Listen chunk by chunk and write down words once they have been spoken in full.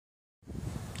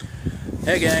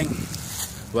Hey gang,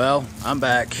 well, I'm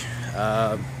back.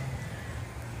 I've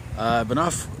been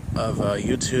off of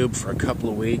YouTube for a couple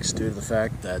of weeks due to the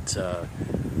fact that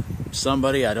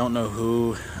somebody, I don't know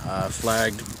who,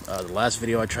 flagged the last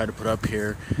video I tried to put up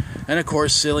here. And of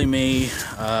course, silly me,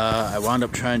 I wound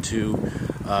up trying to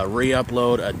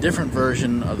re-upload a different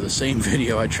version of the same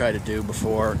video I tried to do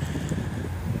before.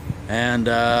 And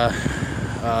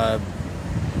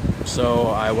so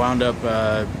I wound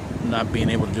up not being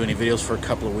able to do any videos for a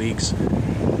couple of weeks.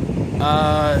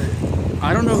 I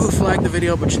don't know who flagged the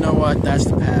video, but you know what? That's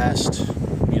the past.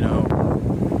 You know,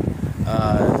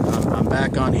 I'm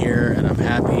back on here, and I'm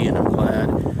happy, and I'm glad.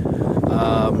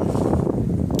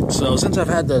 So since I've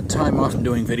had the time off from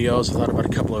doing videos, I thought about a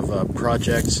couple of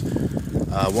projects.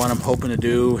 One I'm hoping to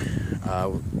do,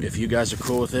 if you guys are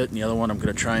cool with it, and the other one I'm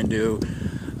going to try and do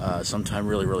sometime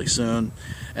really soon.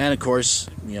 And of course,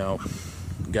 you know,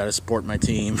 got to support my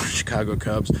team, Chicago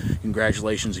Cubs.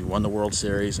 Congratulations, you won the World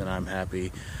Series, and I'm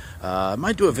happy. I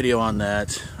might do a video on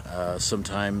that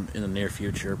sometime in the near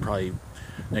future, probably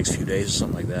next few days or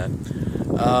something like that.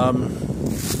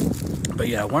 But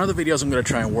yeah, one of the videos I'm going to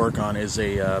try and work on is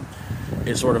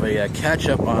sort of a catch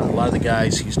up on a lot of the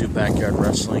guys who used to do backyard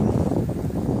wrestling.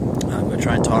 I'm going to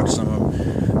try and talk to some of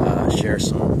them, share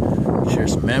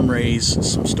some memories,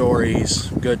 some stories,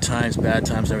 good times, bad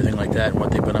times, everything like that, and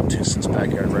what they've been up to since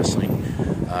backyard wrestling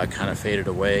kind of faded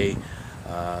away.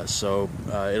 So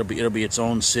it'll be its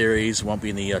own series. It won't be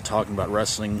in the talking about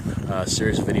wrestling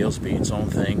series of videos. It'll be its own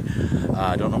thing.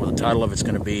 I don't know what the title of it's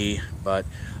going to be, but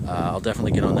I'll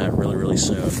definitely get on that really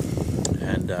soon.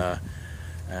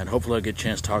 And hopefully I'll get a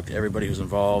chance to talk to everybody who's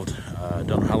involved.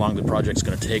 Don't know how long the project's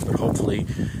going to take, but hopefully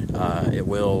it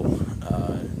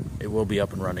will be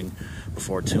up and running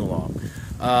before too long.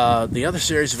 The other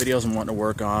series of videos I'm wanting to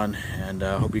work on, and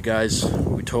hope you guys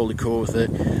will be totally cool with it.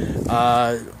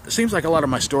 It seems like a lot of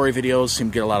my story videos seem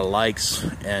to get a lot of likes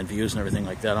and views and everything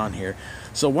like that on here.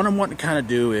 So what I'm wanting to kind of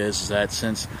do is that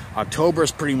since October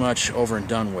is pretty much over and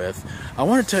done with, I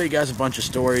want to tell you guys a bunch of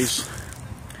stories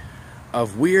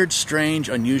of weird, strange,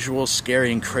 unusual,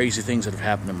 scary, and crazy things that have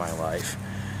happened in my life.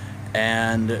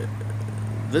 And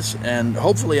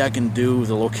hopefully I can do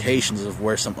the locations of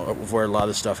where a lot of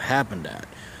this stuff happened at,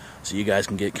 so you guys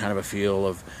can get kind of a feel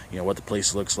of, you know, what the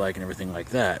place looks like and everything like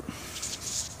that.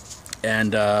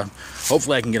 And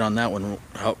hopefully I can get on that one.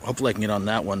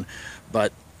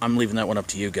 But I'm leaving that one up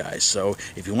to you guys. So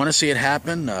if you want to see it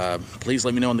happen, please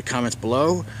let me know in the comments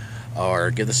below,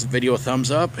 or give this video a thumbs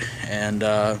up. And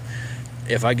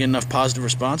if I get enough positive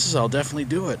responses, I'll definitely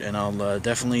do it, and I'll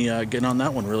definitely get on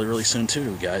that one really soon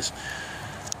too, guys.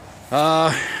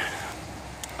 As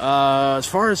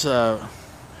far as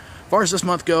this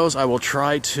month goes, I will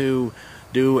try to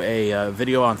do a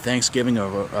video on Thanksgiving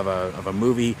of a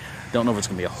movie. Don't know if it's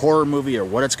going to be a horror movie or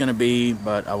what it's going to be,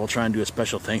 but I will try and do a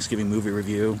special Thanksgiving movie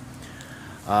review.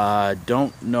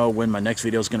 Don't know when my next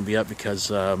video is going to be up because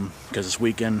this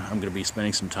weekend I'm going to be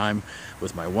spending some time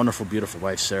with my wonderful, beautiful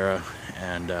wife Sarah,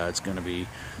 and it's going to be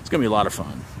a lot of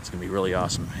fun. It's going to be really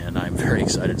awesome, and I'm very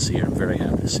excited to see her. I'm very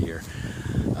happy to see her.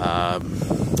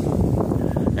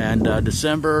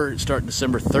 Starting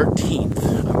December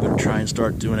 13th, I'm going to try and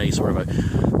start doing a sort of a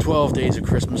 12 days of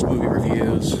Christmas movie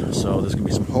reviews. So there's going to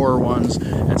be some horror ones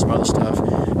and some other stuff.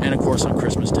 And of course on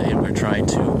Christmas Day I'm going to try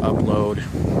to upload,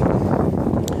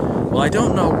 well, I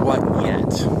don't know what yet,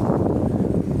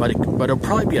 but it'll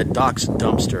probably be a Doc's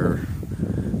Dumpster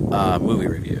movie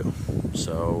review.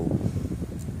 So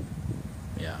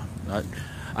yeah,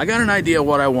 I got an idea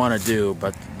what I want to do,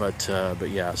 but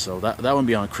yeah, so that one will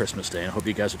be on Christmas Day, and I hope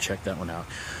you guys will check that one out.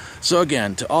 So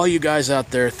again, to all you guys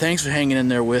out there, thanks for hanging in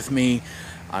there with me.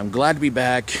 I'm glad to be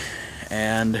back,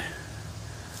 and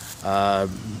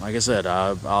like I said,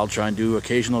 I'll try and do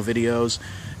occasional videos,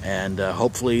 and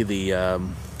hopefully the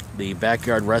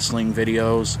backyard wrestling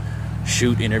videos,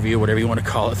 shoot, interview, whatever you want to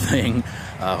call it thing,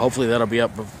 hopefully that'll be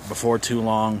up before too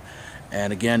long.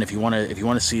 And again, if you want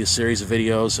to see a series of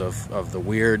videos of the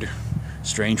weird,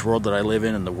 strange world that I live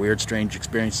in and the weird, strange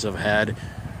experiences I've had,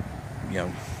 you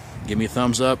know, give me a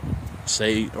thumbs up.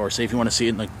 Say if you want to see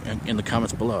it in the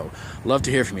comments below. Love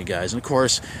to hear from you guys. And of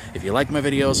course, if you like my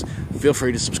videos, feel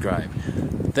free to subscribe.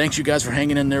 Thanks you guys for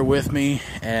hanging in there with me.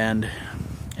 And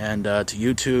to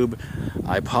YouTube,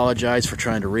 I apologize for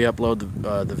trying to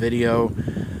re-upload the video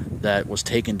that was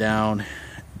taken down,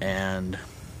 and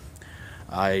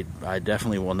I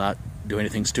definitely will not do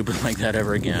anything stupid like that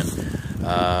ever again.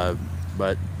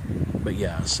 But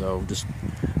yeah, so just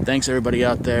thanks everybody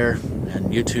out there,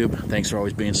 and YouTube, thanks for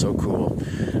always being so cool.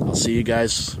 I'll see you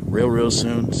guys real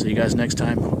soon. See you guys next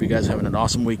time. Hope you guys having an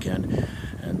awesome weekend.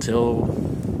 Until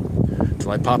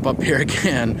Until I pop up here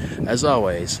again, as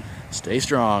always, stay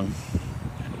strong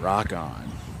and rock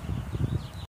on.